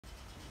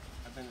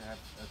even have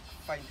a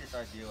faintest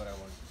idea what I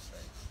want to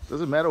say.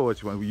 Doesn't matter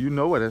what you want. You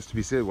know what has to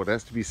be said. What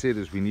has to be said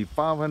is we need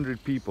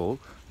 500 people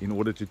in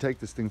order to take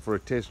this thing for a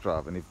test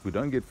drive. And if we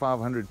don't get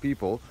 500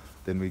 people,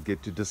 then we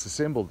get to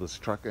disassemble this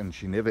truck and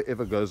she never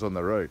ever goes on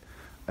the road.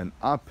 And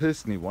I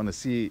personally want to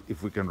see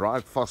if we can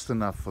ride fast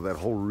enough for that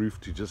whole roof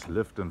to just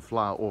lift and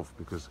fly off,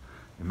 because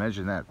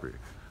imagine that, bro.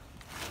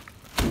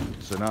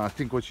 So now I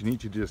think what you need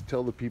to do is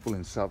tell the people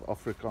in South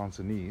Afrikaans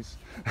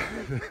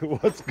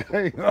what's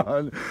going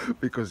on,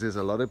 because there's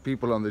a lot of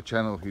people on the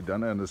channel who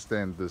don't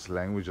understand this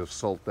language of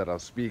salt that I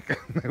speak.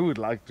 They would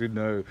like to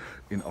know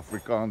in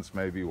Afrikaans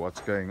maybe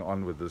what's going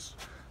on with this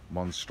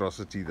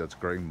monstrosity that's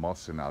growing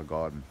moss in our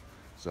garden.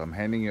 So I'm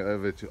handing you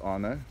over to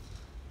Arno.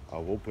 I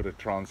will put a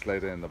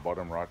translator in the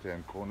bottom right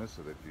hand corner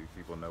so that you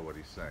people know what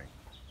he's saying.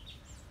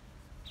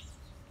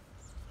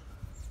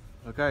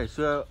 Okay,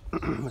 so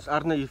ons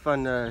Arne hier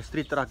van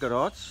Street Truck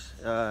Garage.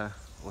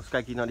 Ons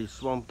kyk hier na die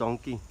Swamp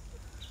Donkey.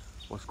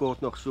 Ons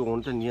kort nog so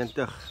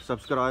 190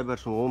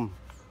 subscribers om hom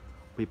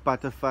op die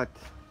pad te vat.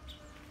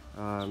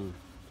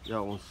 Ja,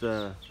 ons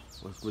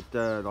moet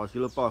daar's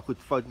hele paar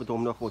goed fout met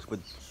hom nog. Ons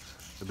moet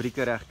die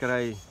brieke reg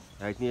kry.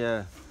 Hy het nie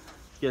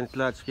geen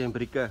klats, geen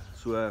brieke.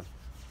 So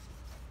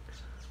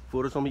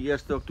voor ons om die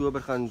 1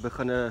 Oktober gaan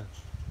beginne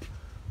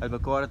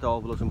uitmekaar te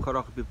haal, wil ons hom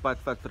graag op die pad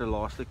vat vir 'n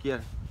laaste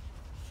keer.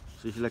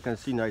 Soos julle kan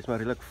sien, hy is maar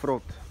redelik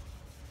vrot.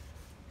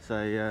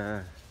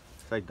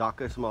 Sy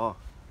dak is maar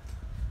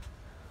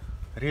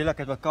redelik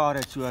uitmekaar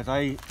het, so as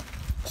hy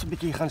so 'n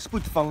bietjie gaan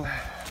spoed vang,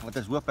 wat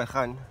ons hoop hy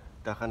gaan,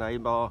 dan gaan hy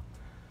maar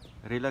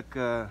redelik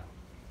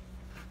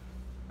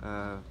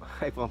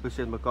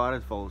 5% mekaar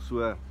uitval.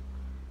 So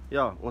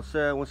ja, ons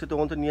het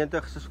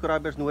 190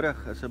 subscribers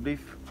nodig,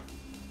 asseblief.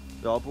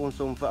 Help ons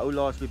om vir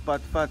oulaas op die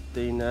pad vat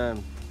en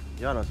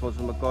ja, dan sal ons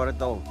mekaar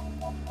uithaal.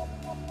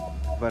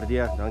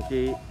 Waardeer,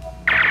 dankie.